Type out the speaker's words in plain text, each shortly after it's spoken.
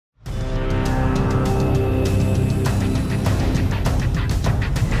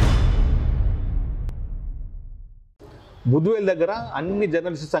బుద్ధివేల్ దగ్గర అన్ని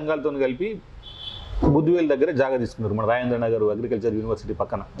జర్నలిస్ట్ సంఘాలతో కలిపి బుద్ధివేల్ దగ్గర జాగా తీసుకున్నారు. మన రాజేంద్ర నగర్ అగ్రికల్చర్ యూనివర్సిటీ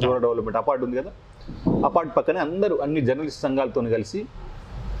పక్కన రూరల్ డెవలప్మెంట్ అపార్ట్ ఉంది కదా, అపార్ట్ పక్కనే అందరూ అన్ని జర్నలిస్ట్ సంఘాలతో కలిసి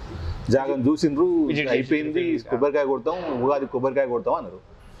జాగాను చూసిండ్రు. అయిపోయింది, కొబ్బరికాయ కొడతాం, ఉగాది కొబ్బరికాయ కొడతాం అన్నారు.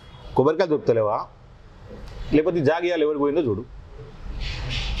 కొబ్బరికాయలు దొరుకుతలేవా, లేకపోతే జాగియాలు ఎవరికి పోయిందో చూడు.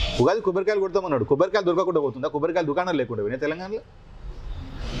 ఉగాది కొబ్బరికాయలు కొడతామన్నాడు, కొబ్బరికాయలు దొరకకుండా పోతుందా? కొబ్బరికాయలు దుకాణాలు లేకుండా పోయినా తెలంగాణలో.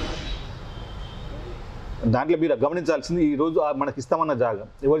 దాంట్లో మీరు గమనించాల్సింది, ఈరోజు మనకి ఇస్తామన్న జాగా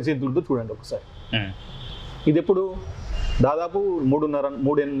ఎవరి చేతులతో చూడండి ఒకసారి. ఇది ఎప్పుడు దాదాపు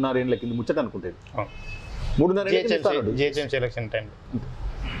 3.5 ఏళ్ళ కింద ముచ్చట అనుకుంటేది. 3.5 ఏళ్ళ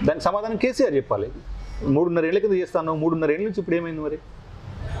దానికి సమాధానం కేసీఆర్ చెప్పాలి. 3.5 ఏళ్ళ కింద చేస్తాను, 3.5 ఏళ్ళ నుంచి ఇప్పుడు ఏమైంది మరి,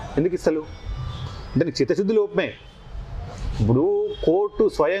 ఎందుకు ఇస్తలేవు అంటే నీకు చిత్తశుద్ధి లోపమే. ఇప్పుడు కోర్టు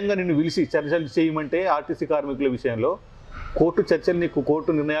స్వయంగా నిన్ను పిలిచి చర్చలు చేయమంటే ఆర్టీసీ కార్మికుల విషయంలో కోర్టు చర్చలు, నీకు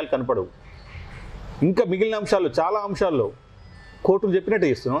కోర్టు నిర్ణయాలు కనపడవు. ఇంకా మిగిలిన అంశాల్లో చాలా అంశాల్లో కోర్టులు చెప్పినట్టే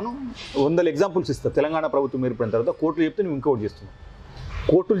చేస్తున్నాను. 100 ఎగ్జాంపుల్స్ ఇస్తా. తెలంగాణ ప్రభుత్వం ఏర్పడిన తర్వాత కోర్టులు చెప్తే నువ్వు ఇంకోటి చేస్తున్నావు.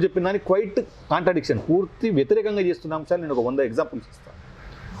 కోర్టులు చెప్పిన దానికి క్వైట్ కాంట్రాడిక్షన్, పూర్తి వ్యతిరేకంగా చేస్తున్న అంశాలు నేను ఒక 100 ఎగ్జాంపుల్స్ ఇస్తాను.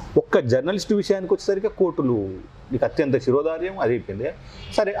 ఒక్క జర్నలిస్టు విషయానికి వచ్చేసరికి కోర్టులు నీకు అత్యంత శిరోధార్యం. అది అయిపోయింది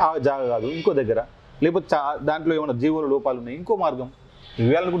సరే, ఆ జాగా కాదు ఇంకో దగ్గర, లేకపోతే దాంట్లో ఏమైనా జీవోల లోపాలు ఉన్నాయి, ఇంకో మార్గం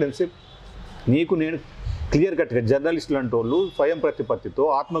ఇవ్వాలనుకుంటే ఎంతసేపు. నీకు నేను క్లియర్ కట్గా జర్నలిస్టులు అంటే వాళ్ళు స్వయం ప్రతిపత్తితో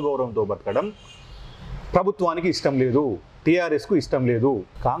ఆత్మగౌరవంతో బతకడం ప్రభుత్వానికి ఇష్టం లేదు, టీఆర్ఎస్కు ఇష్టం లేదు.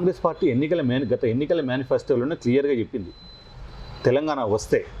 కాంగ్రెస్ పార్టీ గత ఎన్నికల మేనిఫెస్టోలోనే క్లియర్గా చెప్పింది, తెలంగాణ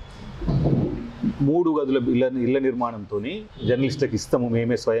వస్తే 3 గదుల ఇళ్ల నిర్మాణంతో జర్నలిస్టులకు ఇస్తాము,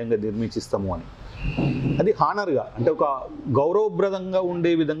 మేమే స్వయంగా నిర్మించిస్తాము అని. అది హానర్గా, అంటే ఒక గౌరవప్రదంగా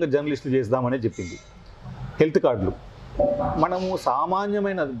ఉండే విధంగా జర్నలిస్టులు చేద్దామనే చెప్పింది. హెల్త్ కార్డులు మనము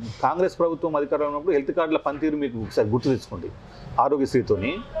సామాన్యమైన కాంగ్రెస్ ప్రభుత్వం అధికారంలో ఉన్నప్పుడు హెల్త్ కార్డుల పనితీరు మీకు ఒకసారి గుర్తు తెచ్చుకోండి.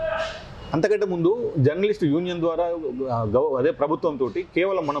 ఆరోగ్యశ్రీతోని అంతకంటే ముందు జర్నలిస్టు యూనియన్ ద్వారా అదే ప్రభుత్వంతో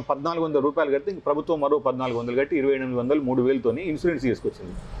కేవలం మనం 1,400 రూపాయలు కడితే ఇంక ప్రభుత్వం మరో 1,400 కట్టి 2,800 3,000 ఇన్సూరెన్స్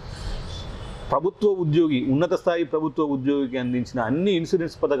చేసుకొచ్చింది. ప్రభుత్వ ఉద్యోగి, ఉన్నత స్థాయి ప్రభుత్వ ఉద్యోగికి అందించిన అన్ని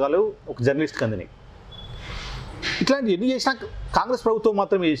ఇన్సూరెన్స్ పథకాలు ఒక జర్నలిస్ట్కి అందినాయి. ఇట్లాంటి ఎన్ని చేసినా కాంగ్రెస్ ప్రభుత్వం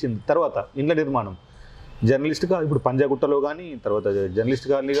మాత్రమే చేసింది. తర్వాత ఇండ్ల నిర్మాణం జర్నలిస్ట్గా ఇప్పుడు పంజాగుట్టలో కానీ, తర్వాత జర్నలిస్ట్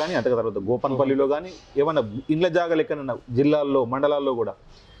కాలనీ కానీ, అంత తర్వాత గోపన్పల్లిలో కానీ ఏమన్నా ఇండ్ల జాగాలు ఎక్కడన్నా జిల్లాల్లో మండలాల్లో కూడా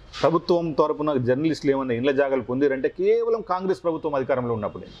ప్రభుత్వం తరపున జర్నలిస్టులు ఏమన్నా ఇండ్ల జాగాలు పొందిరంటే కేవలం కాంగ్రెస్ ప్రభుత్వం అధికారంలో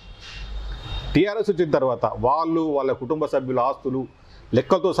ఉన్నప్పుడే. టీఆర్ఎస్ వచ్చిన తర్వాత వాళ్ళ కుటుంబ సభ్యుల ఆస్తులు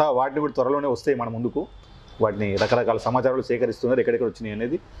లెక్కలతో సహా వాటిని కూడా త్వరలోనే వస్తాయి మన ముందుకు. వాటిని రకరకాల సమాచారాలు సేకరిస్తున్నారు, ఎక్కడెక్కడ వచ్చినాయి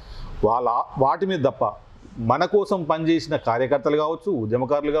అనేది. వాటి మీద తప్ప మన కోసం పనిచేసిన కార్యకర్తలు కావచ్చు,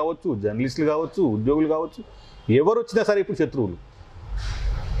 ఉద్యమకారులు కావచ్చు, జర్నలిస్టులు కావచ్చు, ఉద్యోగులు కావచ్చు, ఎవరు వచ్చినా సరే ఇప్పుడు శత్రువులు.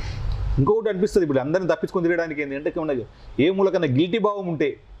 ఇంకొకటి అనిపిస్తుంది, ఇప్పుడు అందరిని తప్పించుకొని తిరగడానికి ఏంటంటే ఏమన్నా ఏ మూలకన్నా గిల్టీ భావం ఉంటే,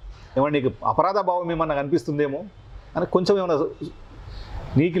 ఏమన్నా నీకు అపరాధ భావం ఏమన్నా కనిపిస్తుందేమో అని కొంచెం ఏమన్నా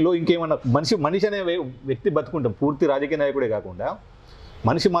నీకులో ఇంకేమన్నా మనిషి అనే వ్యక్తి బతుకుంటాం, పూర్తి రాజకీయ నాయకుడే కాకుండా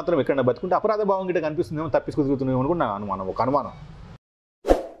మనిషి మాత్రం ఎక్కడన్నా బతుకుంటే అపరాధ భావం గిట్ట కనిపిస్తుందేమో, తప్పించుకు తిరుగుతున్నామో అనుకున్న అనుమానం, ఒక అనుమానం.